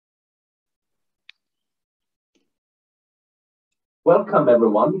Welcome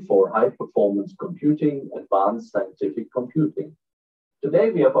everyone for High Performance Computing, Advanced Scientific Computing. Today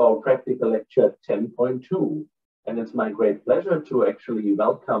we have our practical lecture 10.2, and it's my great pleasure to actually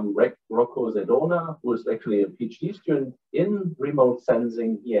welcome Rocco Sedona, who is actually a PhD student in remote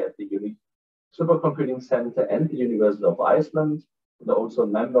sensing here at the Supercomputing Center and the University of Iceland, and also a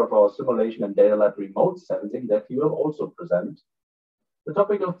member of our Simulation and Data Lab Remote Sensing that he will also present. The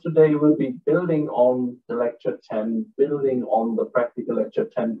topic of today will be building on the lecture 10, building on the practical lecture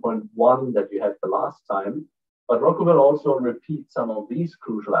 10.1 that you had the last time. But Rocco will also repeat some of these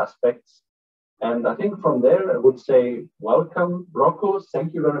crucial aspects. And I think from there, I would say, welcome, Rocco.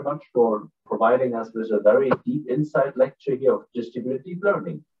 Thank you very much for providing us with a very deep insight lecture here of distributed deep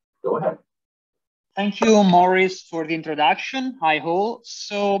learning. Go ahead. Thank you, Maurice, for the introduction. Hi, all.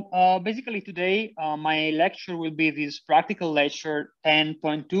 So basically today, my lecture will be this practical lecture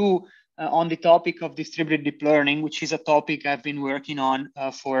 10.2 on the topic of distributed deep learning, which is a topic I've been working on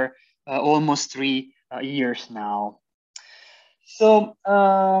for almost 3 years now. So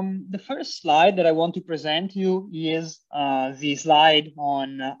the first slide that I want to present you is the slide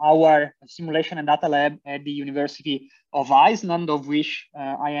on our simulation and data lab at the University of Iceland, of which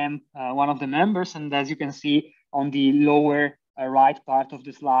I am one of the members. And as you can see on the lower right part of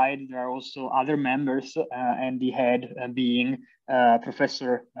the slide, there are also other members, and the head being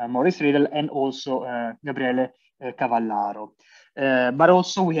Professor Maurice Riedel and also Gabriele Cavallaro. But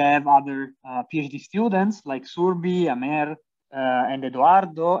also we have other PhD students like Surbi, Amer, and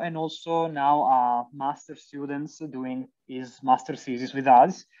Eduardo, and also now master students doing his master thesis with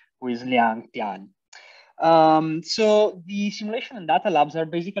us, who is Liang Tian. So the simulation and data labs are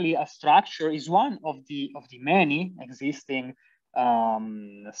basically a structure, is one of the many existing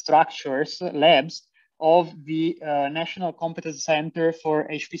structures, labs of the National Competence Center for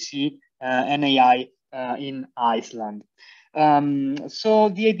HPC and AI in Iceland. So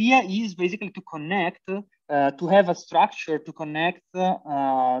the idea is basically to connect, to have a structure to connect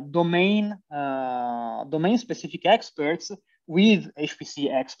domain-specific experts with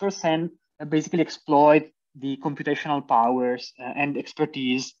HPC experts and basically exploit the computational powers and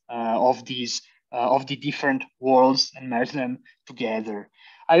expertise of the different worlds and merge them together.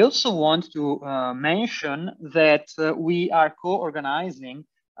 I also want to mention that we are co-organizing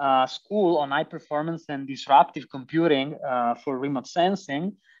a school on high performance and disruptive computing for remote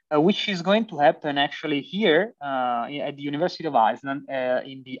sensing, which is going to happen actually here at the University of Iceland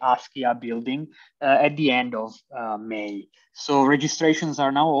in the Askia building at the end of May. So registrations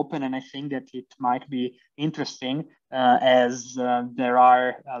are now open, and I think that it might be interesting as there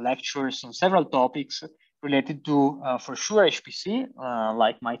are lectures on several topics related to, for sure, HPC,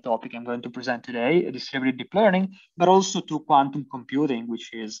 like my topic I'm going to present today, distributed deep learning, but also to quantum computing, which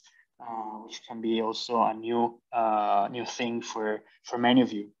can be also a new thing for many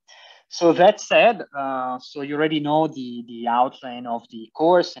of you. So that said, so you already know the outline of the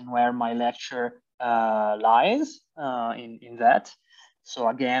course and where my lecture lies in that. So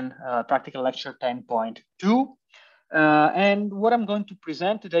again, practical lecture 10.2. And what I'm going to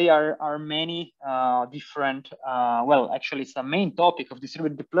present today are many different, well, actually it's the main topic of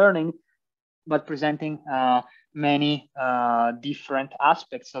distributed deep learning, but presenting many different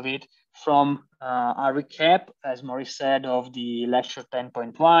aspects of it, from a recap, as Maurice said, of the lecture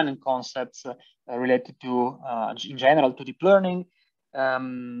 10.1 and concepts related to, in general, to deep learning,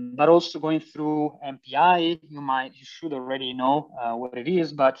 but also going through MPI. You should already know what it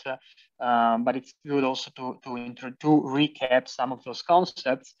is, but it's good also to recap some of those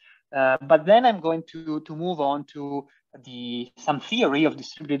concepts. But then I'm going to move on to some theory of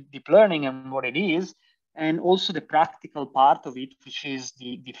distributed deep learning and what it is, and also the practical part of it, which is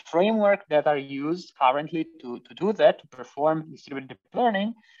the framework that are used currently to do that, to perform distributed deep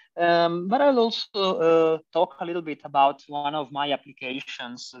learning. But I'll also talk a little bit about one of my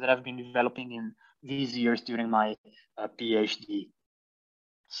applications that I've been developing in these years during my PhD.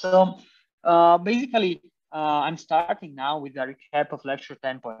 So basically, I'm starting now with a recap of lecture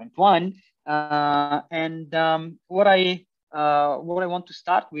 10.1. And what I want to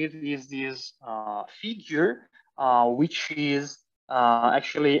start with is this figure, which is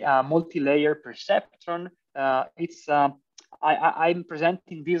actually a multi-layer perceptron. I'm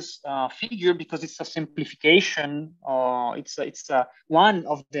presenting this figure because it's a simplification. It's one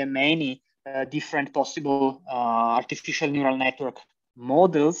of the many different possible artificial neural network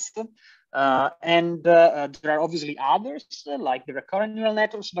models. And there are obviously others, like the recurrent neural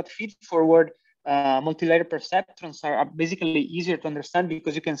networks, but feed-forward multi-layer perceptrons are basically easier to understand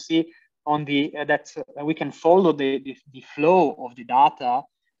because you can see on that we can follow the flow of the data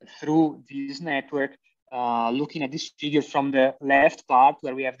through this network looking at this figure from the left part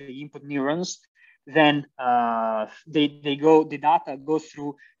where we have the input neurons, then the data goes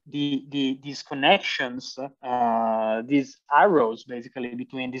through these connections, these arrows basically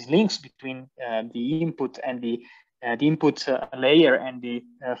between these links between the input and the input layer and the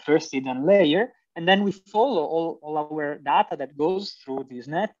first hidden layer. And then we follow all our data that goes through this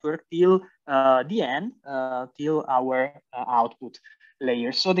network till the end, till our output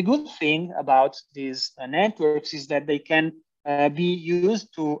layer. So the good thing about these networks is that they can be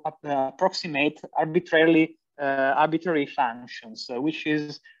used to approximate arbitrary functions, which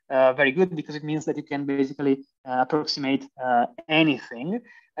is very good because it means that you can basically approximate anything.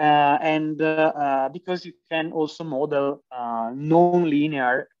 And because you can also model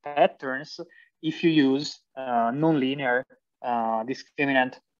non-linear patterns if you use non-linear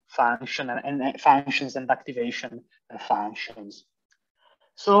discriminant function and functions and activation functions.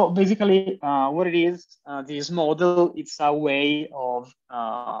 So basically, what it is, this model, it's a way of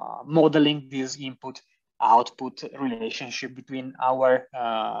modeling this input-output relationship between our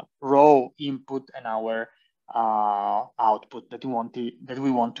raw input and our output that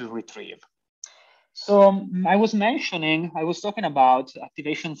we want to retrieve. So I was talking about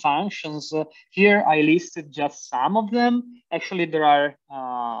activation functions. Here I listed just some of them. Actually, there are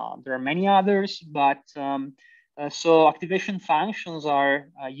many others, but so activation functions are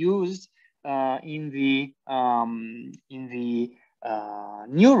used in the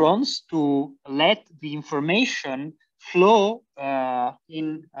neurons to let the information flow or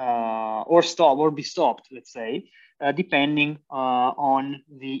stop or be stopped, let's say, depending on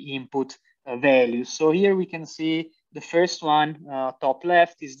the input values. So here we can see the first one, top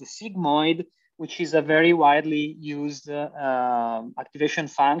left, is the sigmoid, which is a very widely used activation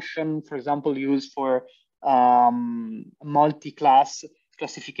function, for example, used for multi-class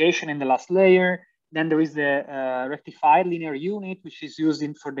classification in the last layer. Then there is the rectified linear unit, which is used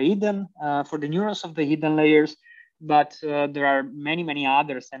for the neurons of the hidden layers. But there are many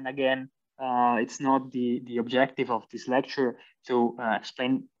others. And again, it's not the objective of this lecture to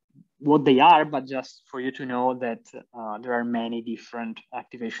explain what they are, but just for you to know that there are many different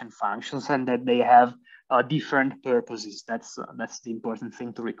activation functions and that they have different purposes. That's the important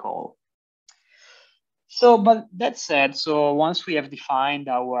thing to recall. So, but that said, so once we have defined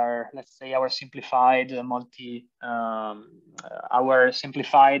our, let's say, our simplified multi-layer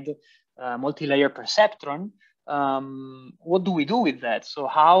perceptron, what do we do with that? So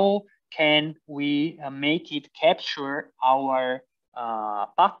how can we make it capture our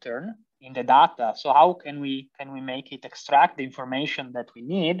pattern in the data? So how can we make it extract the information that we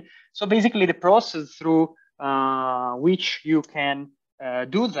need? So basically the process through which you can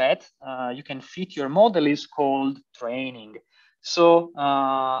do that, you can fit your model, is called training. So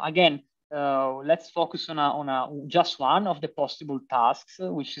again, let's focus on just one of the possible tasks,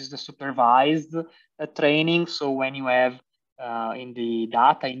 which is the supervised training. So when you have in the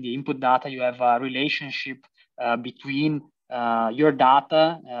input data, you have a relationship between your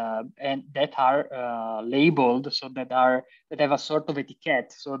data and that are labeled, so that have a sort of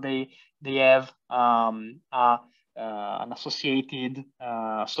etiquette. So they have an associated,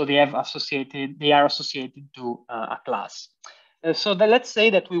 so they are associated to a class. So let's say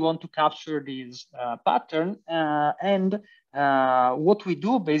that we want to capture this pattern, and what we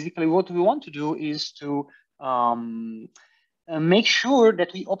do, basically what we want to do is to make sure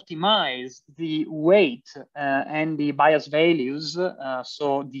that we optimize the weight and the bias values,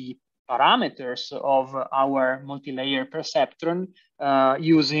 so the parameters of our multi-layer perceptron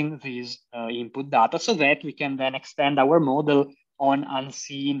using these input data, so that we can then extend our model on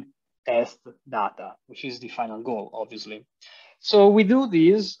unseen test data, which is the final goal, obviously. So we do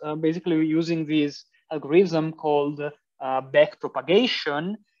this basically using this algorithm called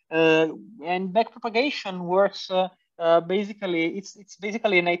backpropagation, and backpropagation works basically, it's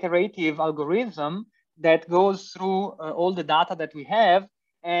basically an iterative algorithm that goes through all the data that we have,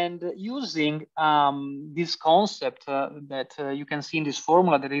 and using this concept that you can see in this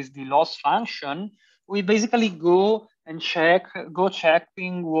formula, that is the loss function, we basically go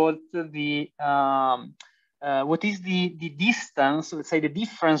checking what is the distance, let's say the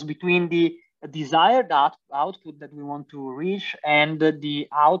difference between the desired output that we want to reach and the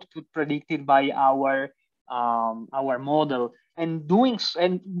output predicted by our model. And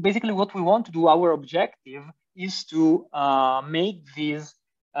basically what we want to do, our objective is to make this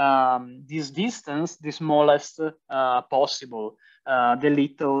distance the smallest possible, the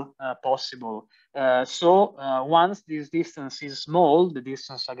little possible. So once this distance is small, the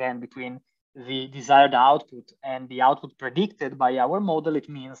distance again between the desired output and the output predicted by our model, it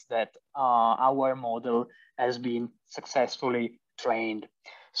means that our model has been successfully trained.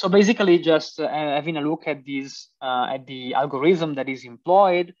 So basically, just having a look at this at the algorithm that is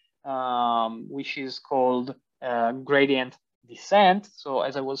employed, which is called gradient descent. So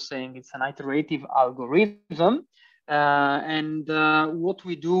as I was saying, it's an iterative algorithm, and what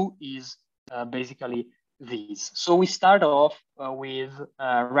we do is basically these. So we start off with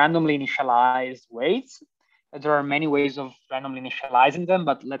randomly initialized weights. There are many ways of randomly initializing them,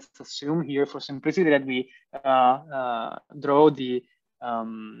 but let's assume here for simplicity that we draw the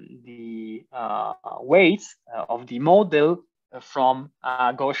weights of the model from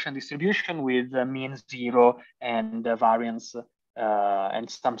a Gaussian distribution with mean 0 and variance and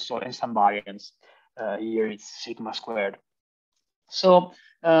some variance. Here it's sigma squared. So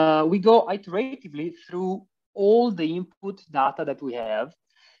we go iteratively through all the input data that we have,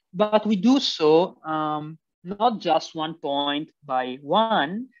 but we do so not just one point by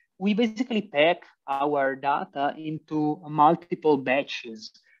one. We basically pack our data into multiple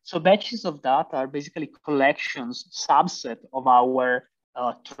batches. So batches of data are basically collections, subset of our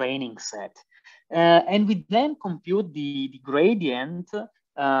training set. And we then compute the gradient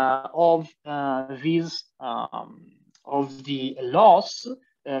of the loss,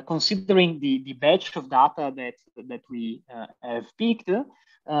 considering the batch of data that we have picked,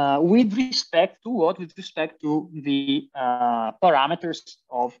 with respect to what? With respect to the parameters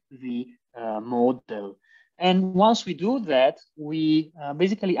of the model. And once we do that, we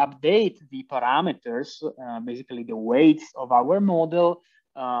basically update the parameters, basically the weights of our model.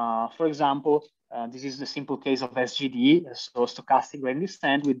 For example, this is the simple case of SGD, so stochastic gradient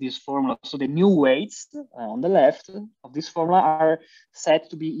descent with this formula. So the new weights on the left of this formula are set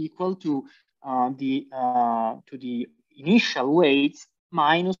to be equal to the initial weights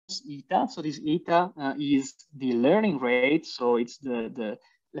minus eta. So this eta is the learning rate. So it's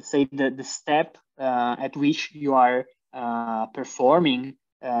let's say the step at which you are performing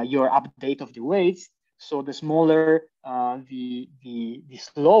your update of the weights. So the smaller the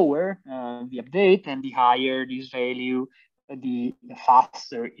slower the update, and the higher this value, the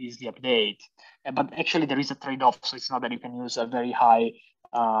faster is the update. But actually there is a trade-off. So it's not that you can use a very high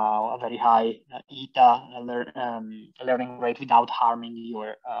eta learning rate without harming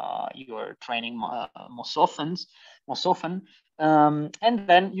your training most often. And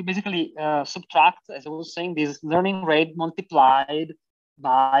then you basically subtract, as I was saying, this learning rate multiplied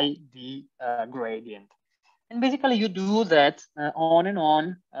by the gradient. And basically you do that on and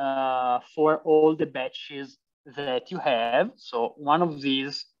on for all the batches that you have. So one of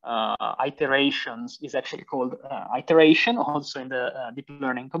these iterations is actually called iteration, also in the deep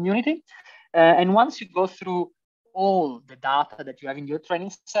learning community. And once you go through all the data that you have in your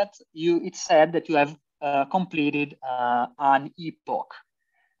training set, it's said that you have completed an epoch.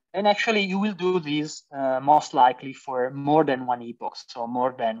 And actually, you will do this most likely for more than one epoch. So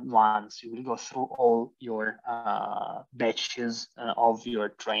more than once, you will go through all your batches of your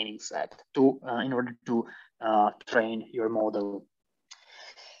training set in order to train your model.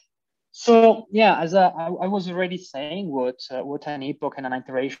 So yeah, as I was already saying, what an epoch and an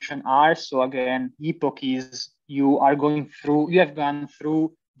iteration are. So again, epoch is you have gone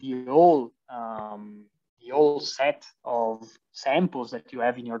through the whole set of samples that you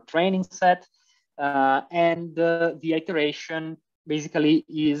have in your training set, and the iteration basically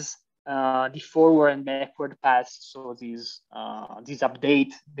is the forward and backward pass. So this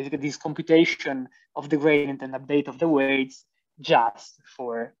update, basically this computation of the gradient and update of the weights just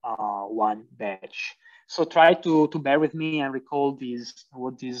for one batch. So try to bear with me and recall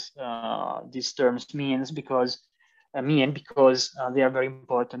what these terms means, because they are very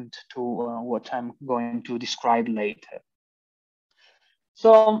important to what I'm going to describe later.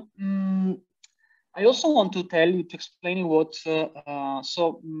 So I also want to explain you what.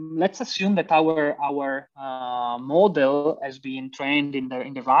 So let's assume that our model has been trained in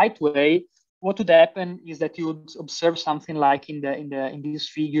the right way. What would happen is that you would observe something like in this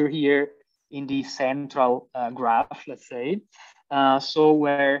figure here in the central graph, let's say. So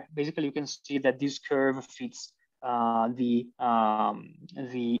where basically you can see that this curve fits the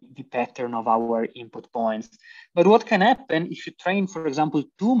pattern of our input points. But what can happen if you train, for example,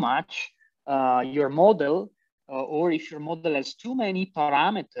 too much your model, or if your model has too many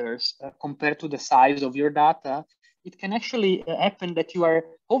parameters compared to the size of your data? It can actually happen that you are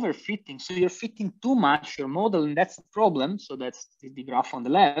overfitting. So you're fitting too much your model, and that's the problem. So that's the graph on the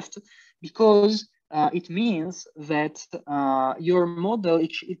left, because it means that your model,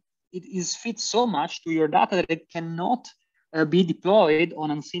 it is fit so much to your data that it cannot be deployed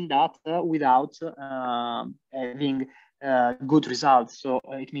on unseen data without having good results. So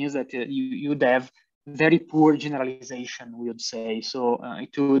it means that you'd have very poor generalization, we would say. So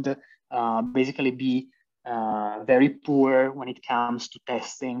it would basically be very poor when it comes to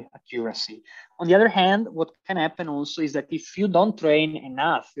testing accuracy. On the other hand, what can happen also is that if you don't train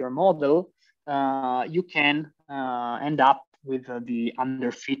enough your model, you can end up with the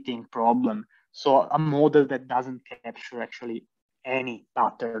underfitting problem. So a model that doesn't capture actually any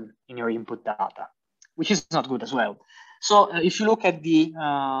pattern in your input data, which is not good as well. So if you look at the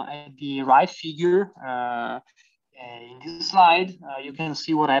right figure in this slide, you can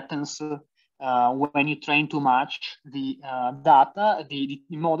see what happens when you train too much the data, the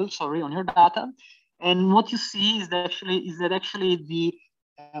model, sorry, on your data. And what you see is that actually the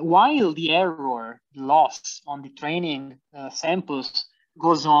while the error, the loss on the training samples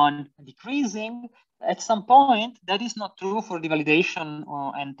goes on decreasing, at some point that is not true for the validation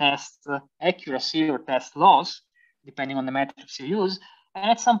and test accuracy or test loss, depending on the metrics you use. And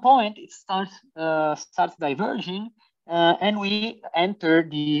at some point it starts diverging, and we enter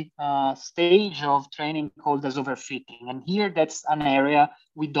the stage of training called as overfitting. And here that's an area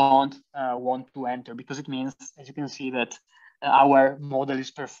we don't want to enter, because it means, as you can see, that our model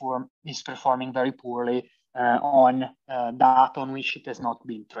is performing very poorly on data on which it has not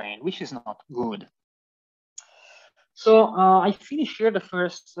been trained, which is not good. So I finished here the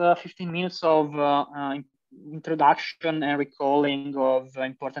first 15 minutes of introduction and recalling of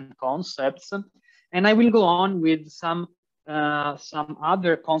important concepts, and I will go on with some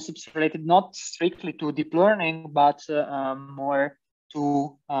other concepts related not strictly to deep learning, but more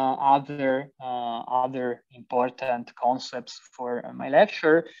to other important concepts for my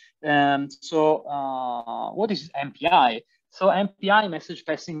lecture. So what is MPI? So MPI, message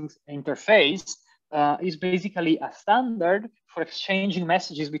passing interface, is basically a standard for exchanging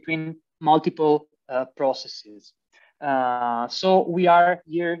messages between multiple processes. So we are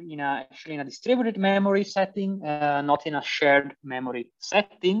here actually in a distributed memory setting, not in a shared memory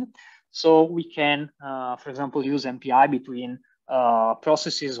setting. So we can, for example, use MPI between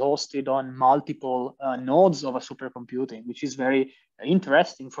processes hosted on multiple nodes of a supercomputing, which is very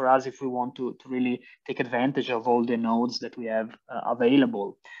interesting for us if we want to really take advantage of all the nodes that we have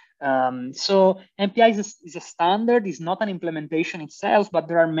available. So MPI is a standard, is not an implementation itself, but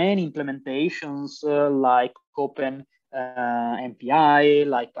there are many implementations like OpenMP,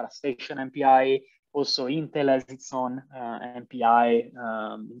 like Parallelization MPI. Also, Intel has its own MPI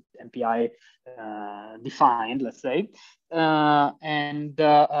defined, let's say. And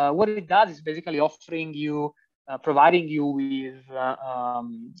what it does is basically offering you, providing you with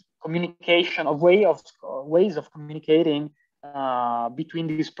communication, ways of communicating between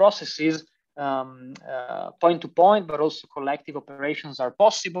these processes, point to point, but also collective operations are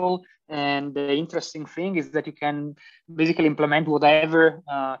possible. And the interesting thing is that you can basically implement whatever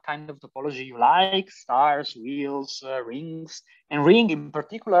kind of topology you like: stars, wheels, rings. And ring in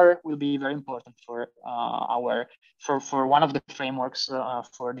particular will be very important for for one of the frameworks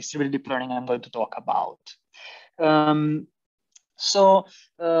for distributed deep learning I'm going to talk about. So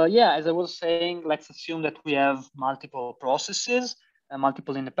yeah, as I was saying, let's assume that we have multiple processes,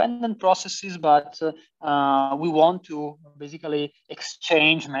 multiple independent processes, but we want to basically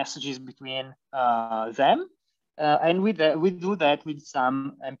exchange messages between them. And we do that with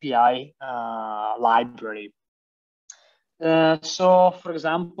some MPI library. So, for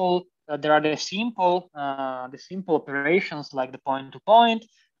example, there are the simple operations like the point-to-point.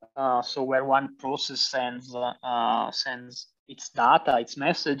 So where one process sends its data, its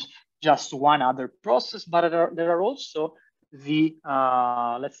message, just to one other process. But there are also the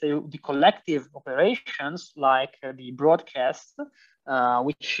let's say the collective operations like the broadcast,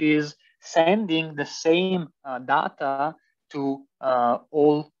 which is sending the same data to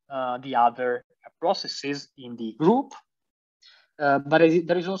all the other processes in the group. But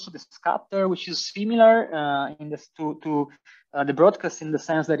there is also the scatter, which is similar to the broadcast in the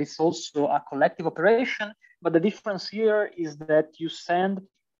sense that it's also a collective operation. But the difference here is that you send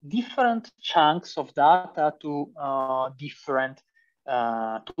different chunks of data to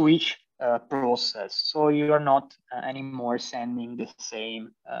to each process. So you are not anymore sending the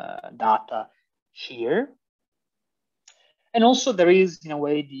same data here. And also there is, in a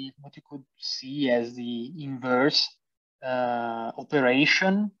way, what you could see as the inverse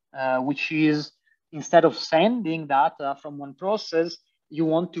operation, which is, instead of sending data from one process, you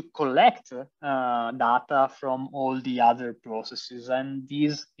want to collect data from all the other processes. And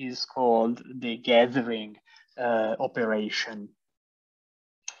this is called the gathering operation.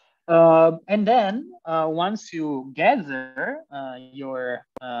 And then once you gather your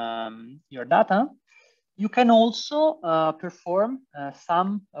data, you can also perform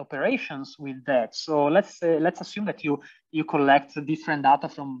some operations with that. So let's assume that you collect different data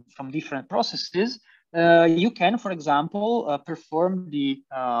from different processes. You can, for example, perform the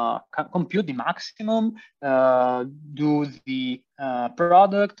compute the maximum, do the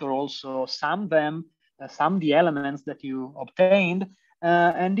product, or also sum them, sum the elements that you obtained.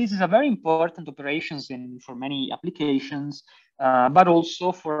 And this is a very important operations for many applications, but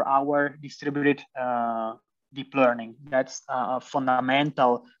also for our distributed deep learning. That's a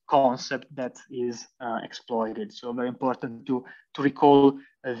fundamental concept that is exploited. So very important to recall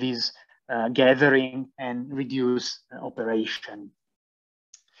this gathering and reduce operation.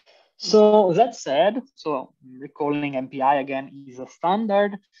 So that said, so recalling MPI again is a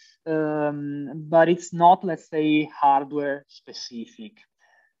standard, but it's not, let's say, hardware specific.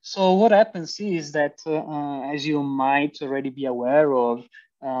 So what happens is that, as you might already be aware of,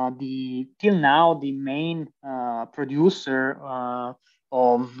 till now the main producer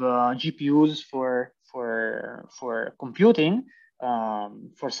of GPUs for computing,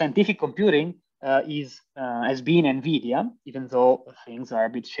 for scientific computing, has been NVIDIA, even though things are a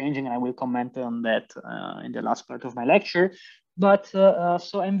bit changing, and I will comment on that in the last part of my lecture. But so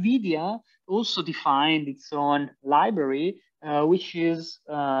NVIDIA also defined its own library, which is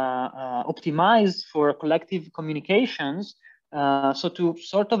optimized for collective communications, so to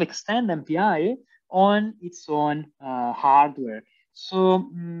sort of extend MPI on its own hardware.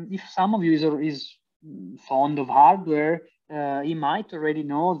 So if some of you is fond of hardware, you might already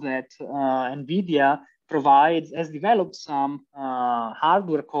know that NVIDIA has developed some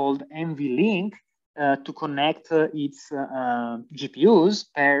hardware called NVLink to connect its GPUs,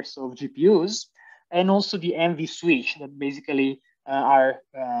 pairs of GPUs, and also the NV switch that basically are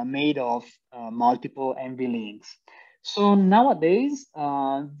made of multiple NVLinks. So nowadays,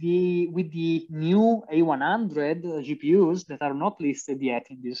 with the new A100 GPUs that are not listed yet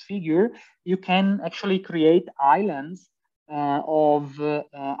in this figure, you can actually create islands of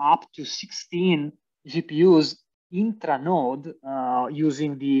up to 16 GPUs intranode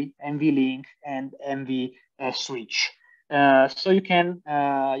using the NVLink and NV switch. So you can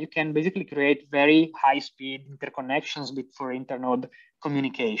basically create very high-speed interconnections for internode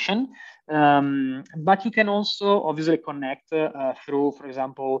communication, but you can also obviously connect through, for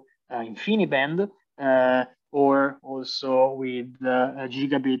example, InfiniBand, or also with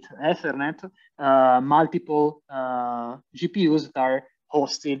gigabit Ethernet, multiple GPUs that are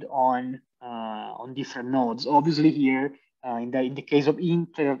hosted on different nodes. Obviously, here in the case of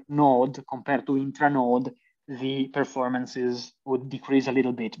internode compared to intranode, the performances would decrease a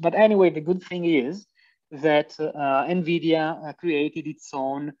little bit. But anyway, the good thing is that NVIDIA created its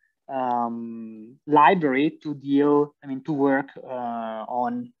own library to work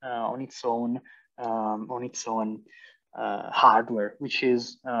on its own hardware, which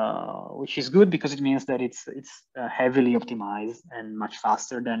is good because it means that it's heavily optimized and much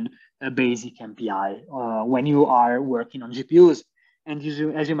faster than a basic MPI when you are working on GPUs. And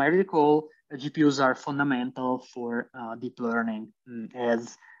as you might recall, GPUs are fundamental for deep learning,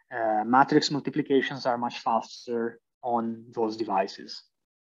 as matrix multiplications are much faster on those devices.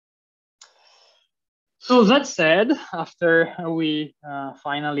 So that said, after we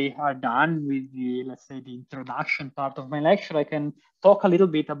finally are done with the, let's say, the introduction part of my lecture, I can talk a little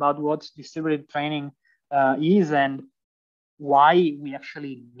bit about what distributed training is and why we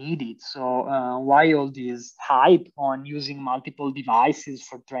actually need it. So why all this hype on using multiple devices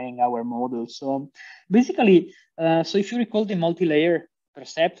for training our models? So basically, so if you recall the multi-layer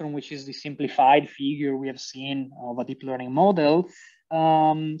perceptron, which is the simplified figure we have seen of a deep learning model,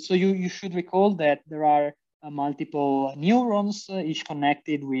 so you should recall that there are multiple neurons, each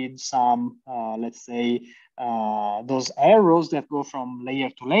connected with some, let's say, those arrows that go from layer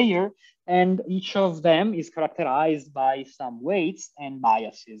to layer, and each of them is characterized by some weights and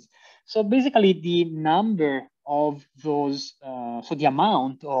biases. So basically the number of those, so the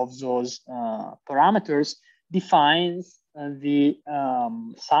amount of those parameters defines the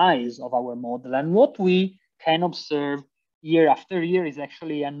size of our model. And what we can observe year after year is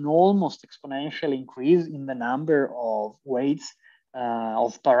actually an almost exponential increase in the number of weights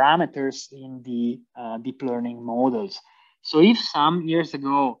of parameters in the deep learning models. So if some years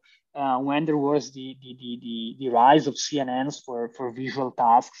ago, when there was the rise of CNNs for visual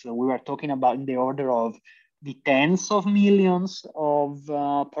tasks, we were talking about in the order of the tens of millions of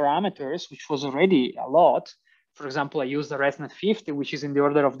parameters, which was already a lot. For example, I used the ResNet 50, which is in the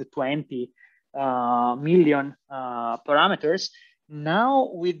order of the 20 million parameters. Now,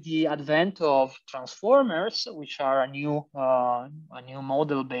 with the advent of transformers, which are a new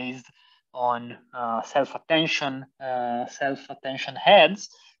model based on self-attention heads,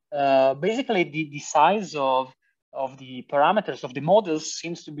 basically the size of the parameters of the models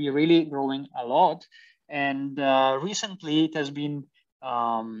seems to be really growing a lot. And recently, it has been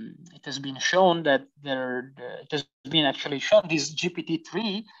shown that it has been actually shown this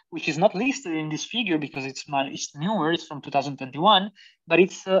GPT-3, which is not listed in this figure because it's newer, it's from 2021, but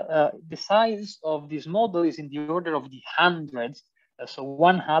it's the size of this model is in the order of the hundreds, so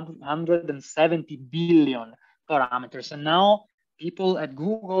 170 billion parameters. And now people at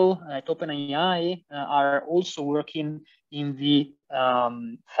Google, at OpenAI, are also working in the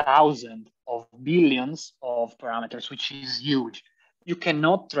thousand of billions of parameters, which is huge. You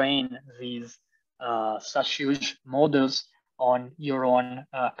cannot train these such huge models on your own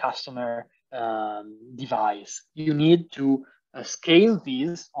customer device. You need to scale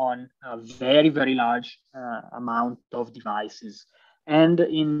these on a very, very large amount of devices. And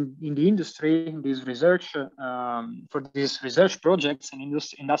in the industry, in this research, for these research projects and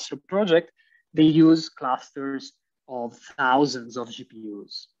industrial project, they use clusters of thousands of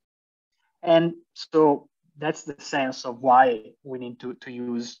GPUs. And so that's the sense of why we need to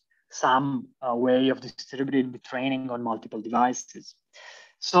use some way of distributed training on multiple devices.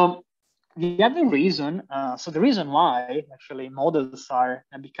 So the other reason, the reason why actually models are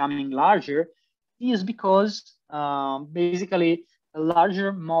becoming larger is because basically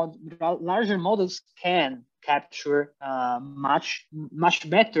larger models can capture much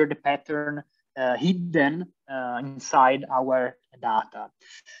better the pattern hidden inside our data.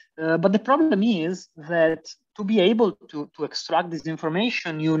 But the problem is that to be able to extract this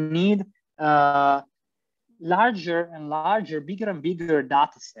information, you need larger and larger, bigger and bigger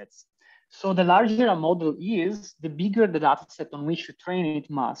data sets. So the larger a model is, the bigger the data set on which you train it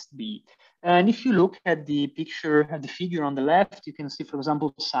must be. And if you look at the picture, at the figure on the left, you can see, for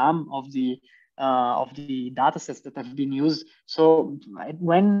example, some of the data sets that have been used. So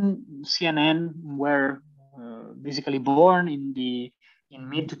when CNN were basically born in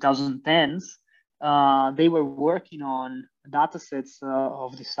mid 2010s, they were working on data sets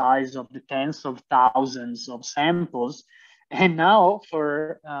of the size of the tens of thousands of samples. And now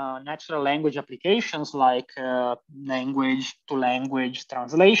for natural language applications like language-to-language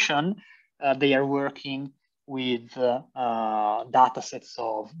translation, they are working with data sets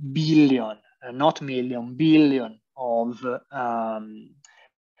of billion, not million, billion of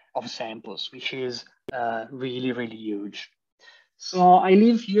samples, which is really, really huge. So I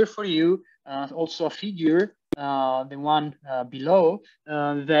leave here for you also a figure, the one below,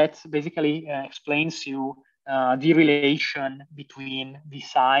 that basically explains you the relation between the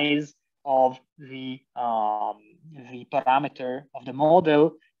size of the parameter of the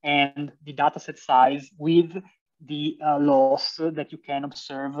model and the dataset size with the loss that you can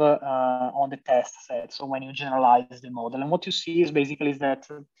observe on the test set. So when you generalize the model, and what you see is basically that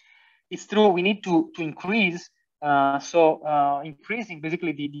it's true, we need to increase. Increasing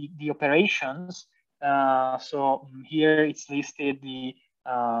basically the operations. So here it's listed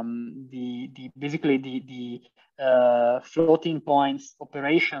basically the floating points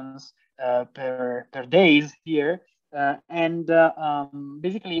operations per days here.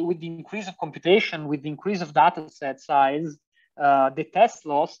 Basically with the increase of computation, with the increase of data set size, the test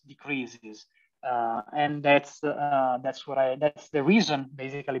loss decreases. And that's the reason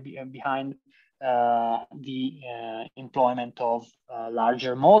basically behind the employment of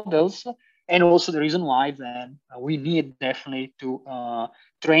larger models, and also the reason why then we need definitely to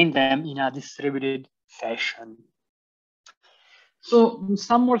train them in a distributed fashion. So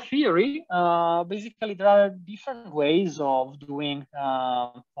some more theory. Basically, there are different ways of doing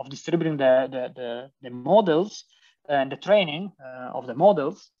of distributing the models and the training of the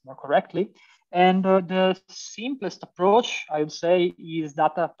models more correctly. And the simplest approach, I would say, is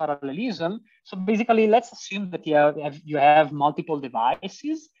data parallelism. So basically, let's assume that you have multiple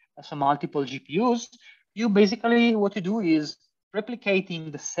devices, so multiple GPUs. You basically, what you do is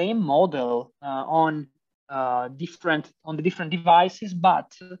replicating the same model on the different devices,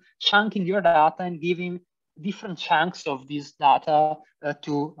 but chunking your data and giving different chunks of this data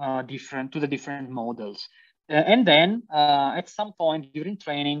to the different models. And then at some point during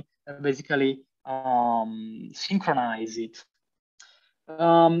training, basically synchronize it.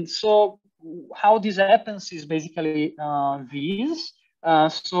 So how this happens is basically this.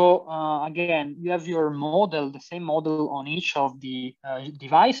 Again, you have your model, the same model on each of the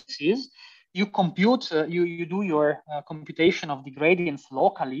devices. You compute, you do your computation of the gradients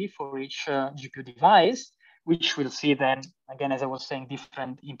locally for each GPU device. which we'll see then, again, as I was saying,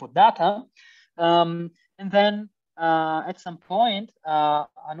 different input data. And then at some point,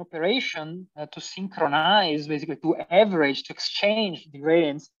 an operation to synchronize, basically to average, to exchange the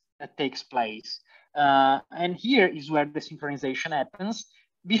gradients that takes place. And here is where the synchronization happens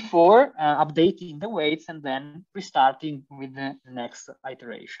before updating the weights and then restarting with the next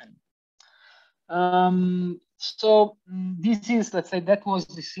iteration. So this is, let's say, that was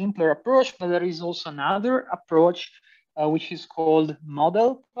the simpler approach, but there is also another approach, which is called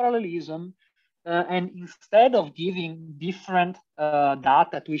model parallelism. And instead of giving different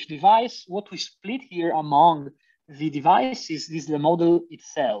data to each device, what we split here among the devices is the model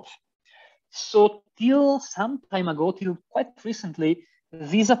itself. So till some time ago, till quite recently,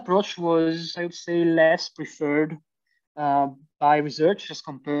 this approach was, I would say, less preferred by researchers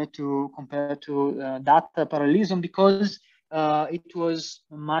compared to data parallelism, because it was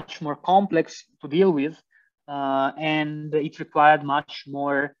much more complex to deal with, and it required much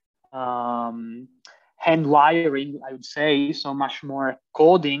more hand wiring, I would say, so much more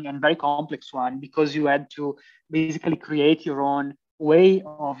coding, and very complex one, because you had to basically create your own way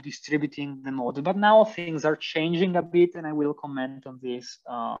of distributing the model. But now things are changing a bit, and I will comment on this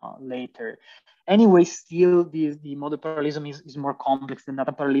later. Anyway, still the model parallelism is more complex than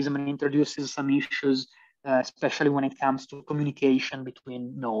data parallelism and introduces some issues, especially when it comes to communication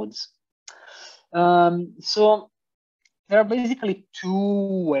between nodes. So there are basically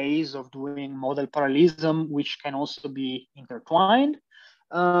two ways of doing model parallelism, which can also be intertwined.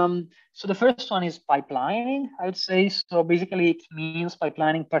 So the first one is pipelining, I would say. So basically it means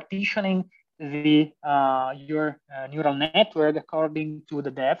pipelining, partitioning the your neural network according to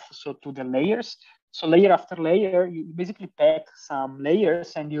the depth, so to the layers. So layer after layer, you basically pack some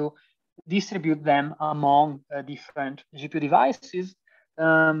layers and you distribute them among different GPU devices.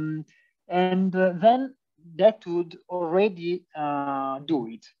 And then that would already do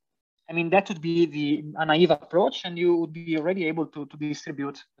it. I mean, that would be a naive approach, and you would be already able to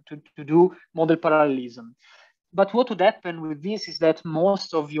distribute, to do model parallelism. But what would happen with this is that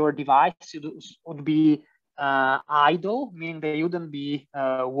most of your devices would be idle, meaning they wouldn't be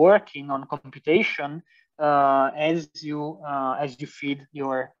working on computation as you feed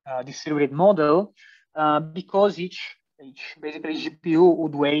your distributed model, because each basically GPU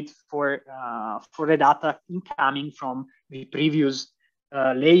would wait for the data incoming from the previous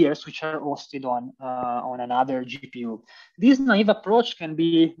layers, which are hosted on another GPU. This naive approach can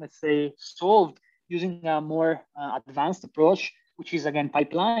be, let's say, solved using a more advanced approach, which is again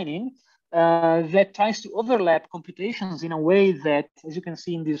pipelining, that tries to overlap computations in a way that, as you can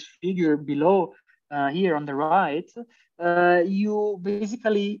see in this figure below here on the right, you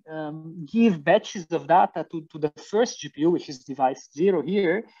basically give batches of data to the first GPU, which is device 0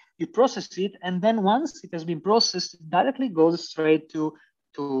 here. You process it, and then once it has been processed, it directly goes straight to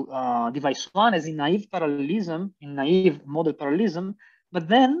device 1, as in naive parallelism, in naive model parallelism. But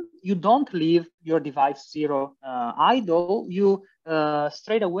then you don't leave your device 0 idle. You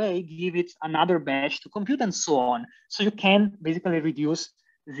straight away give it another batch to compute, and so on. So you can basically reduce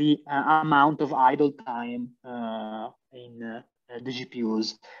the amount of idle time in the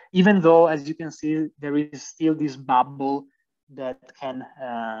GPUs, even though, as you can see, there is still this bubble that can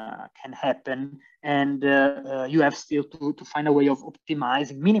happen, and you have still to find a way of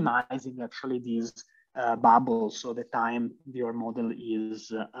optimizing, minimizing actually these bubbles, so the time your model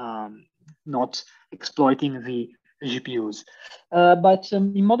is not exploiting the GPUs. But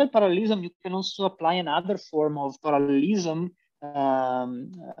in model parallelism, you can also apply another form of parallelism,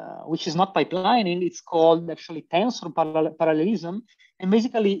 which is not pipelining. It's called actually tensor parallelism, and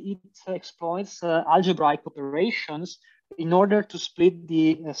basically it exploits algebraic operations in order to split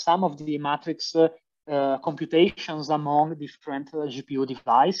the sum of the matrix computations among different GPU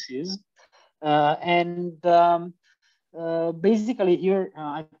devices. Basically here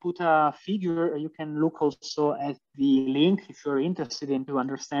I put a figure. You can look also at the link if you're interested into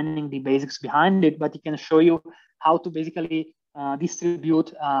understanding the basics behind it, but it can show you how to basically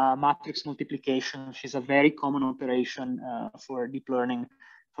distribute matrix multiplication, which is a very common operation for deep learning,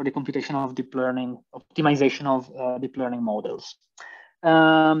 for the computation of deep learning, optimization of deep learning models.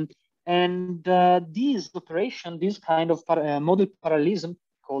 This operation, this kind of model parallelism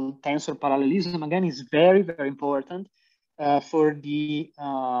called tensor parallelism, again, is very, very important for the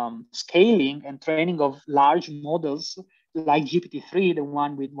scaling and training of large models like GPT-3, the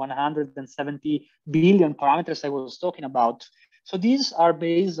one with 170 billion parameters I was talking about. So these are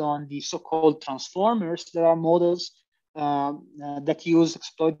based on the so-called transformers. There are models that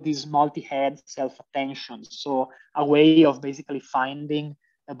exploit these multi-head self-attention. So a way of basically finding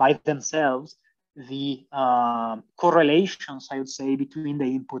by themselves the correlations, I would say, between the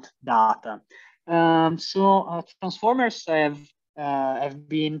input data. Transformers have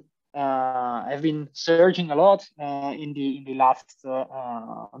been surging a lot in the last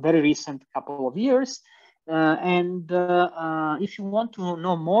very recent couple of years. If you want to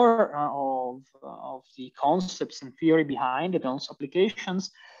know more of the concepts and theory behind it, those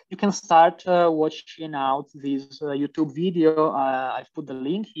applications, you can start watching out this YouTube video. I've put the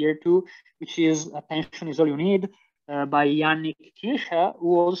link here too, which is "Attention is All You Need" by Yannick Kircher,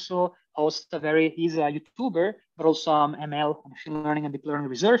 who also hosts he's a YouTuber, but also ML, machine learning and deep learning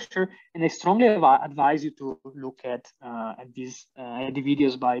researcher. And I strongly advise you to look at the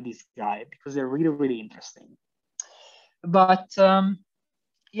videos by this guy, because they're really, really interesting. But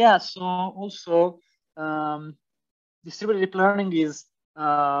yeah, so also distributed deep learning is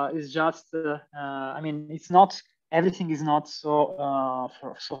just, I mean, it's not, everything is not so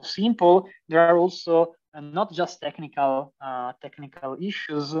simple. There are also not just technical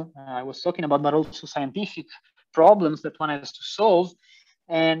issues I was talking about, but also scientific problems that one has to solve.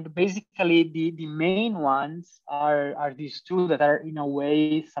 And basically, the main ones are these two that are in a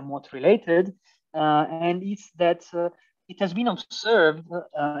way somewhat related. And it's that it has been observed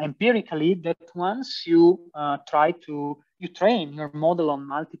empirically that once you train your model on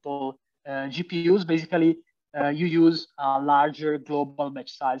multiple GPUs, basically you use a larger global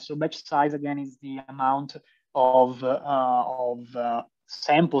batch size. So batch size, again, is the amount of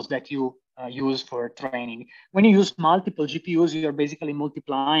samples that you use for training. When you use multiple GPUs, you're basically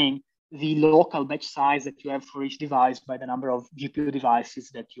multiplying the local batch size that you have for each device by the number of GPU devices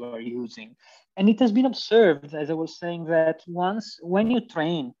that you are using. And it has been observed, as I was saying, that when you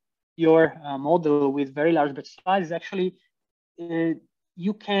train your model with very large batch size, actually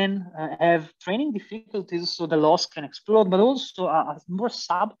you can have training difficulties, so the loss can explode, but also a more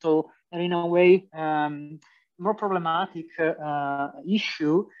subtle and in a way more problematic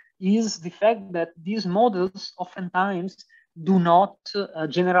issue is the fact that these models oftentimes do not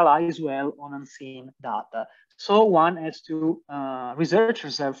generalize well on unseen data. So one has to,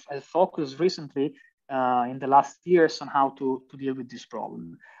 researchers have focused recently in the last years on how to deal with this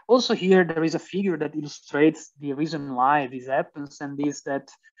problem. Also here, there is a figure that illustrates the reason why this happens, and is that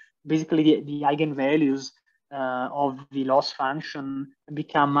basically the eigenvalues of the loss function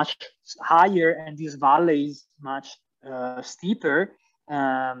become much higher, and this valley is much steeper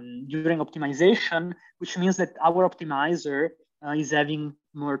during optimization, which means that our optimizer is having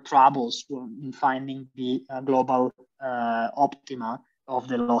more troubles in finding the global optima of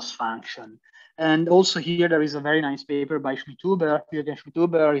the loss function. And also here, there is a very nice paper by Jürgen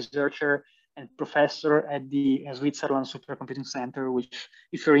Schmidhuber, a researcher and professor at the Switzerland Supercomputing Center, which,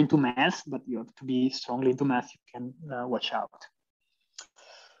 if you're into math, but you have to be strongly into math, you can watch out.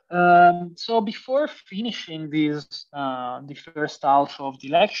 So before finishing this, the first half of the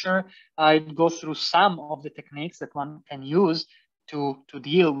lecture, I'd go through some of the techniques that one can use to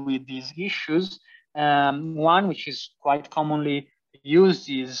deal with these issues. One which is quite commonly used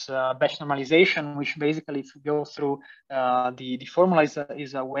is batch normalization, which basically, if you go through the formula,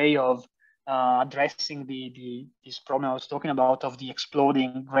 is a way of addressing this problem I was talking about of the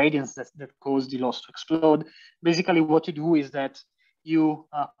exploding gradients that cause the loss to explode. Basically, what you do is that you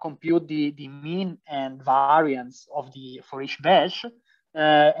compute the mean and variance for each batch,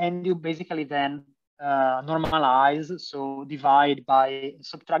 and you basically then normalize, so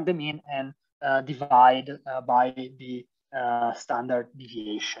subtract the mean and divide by the standard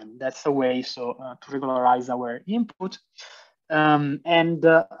deviation. That's a way to regularize our input.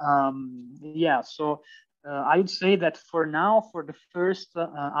 Yeah, so I would say that for now, for the first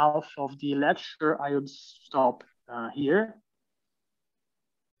half of the lecture, I would stop here.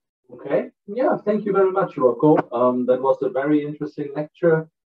 Okay, yeah, thank you very much, Rocco. That was a very interesting lecture.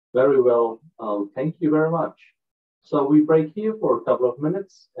 Very well, thank you very much. So we break here for a couple of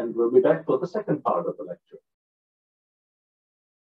minutes, and we'll be back for the second part of the lecture.